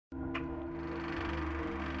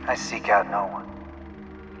I seek out no one.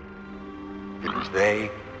 It is they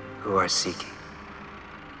who are seeking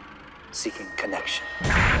connection.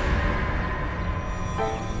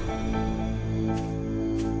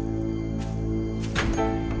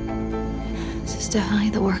 This is definitely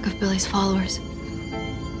the work of Billy's followers.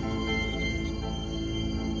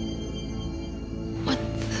 What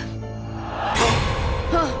the?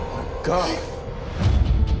 Oh, God.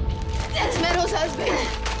 That's Meadow's husband.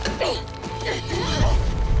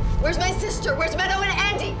 Where's my sister? Where's Meadow and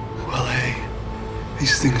Andy? Well, hey,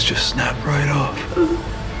 these things just snap right off.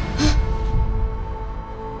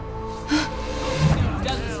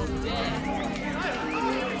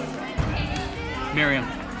 Miriam,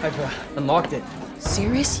 I've unlocked it.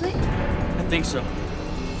 Seriously? I think so.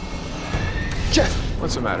 Jeff!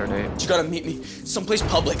 What's the matter, Nate? You gotta meet me someplace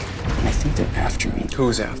public. I think they're after me.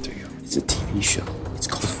 Who's after you? It's a TV show. It's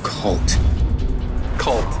called Cult.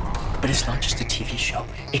 Cult. But it's not just a TV show.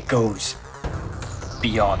 It goes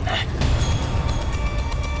beyond that.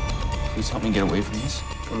 Please help me get away from this.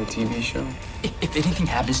 From a TV show? If anything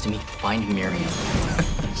happens to me, find Miriam.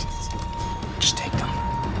 Just take them.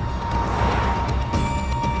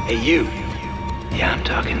 Hey, you. Yeah, I'm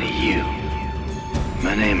talking to you.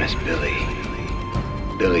 My name is Billy.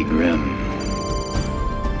 Billy Grimm.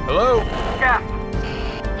 Hello? Jeff!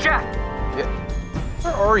 Jeff! Yeah.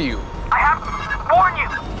 Where are you? I have to warn you!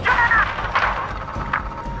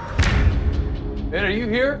 Nate, are you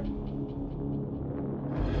here?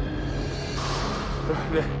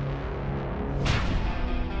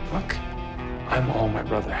 Look, I'm all my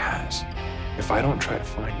brother has. If I don't try to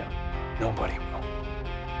find him, nobody will.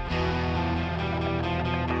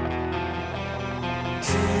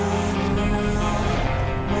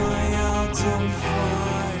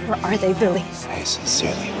 Where are they, Billy? I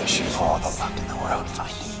sincerely wish you all the luck in the world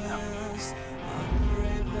finding them.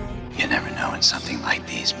 You never know when something like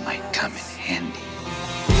these might come in handy.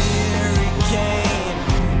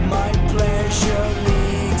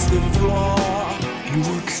 You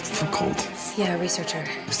work for Cult. Yeah, researcher.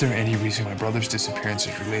 Is there any reason my brother's disappearance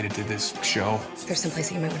is related to this show? There's someplace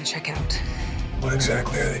that you might want to check out. What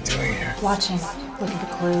exactly are they doing here? Watching. Looking for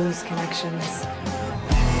clues, connections.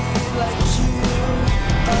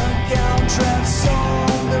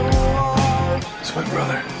 It's my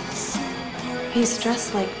brother. He's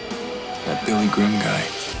dressed like... That Billy Grimm guy.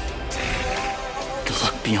 To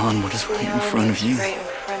look beyond what is right in front of you. Right in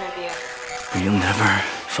front of you. And you'll never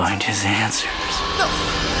find his answers.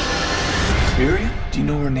 Miriam? Do you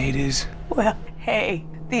know where Nate is? Well, hey,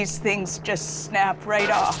 these things just snap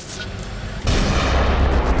right off.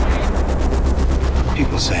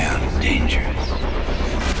 People say I'm dangerous.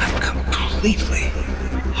 I'm completely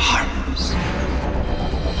harmless.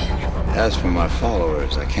 As for my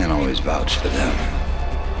followers, I can't always vouch for them.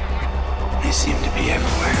 They seem to be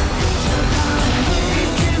everywhere.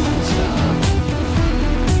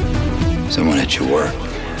 Someone at your work,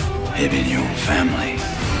 maybe in your own family.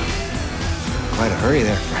 Quite a hurry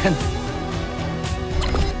there, friend.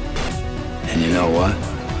 And you know what?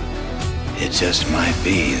 It just might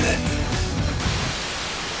be that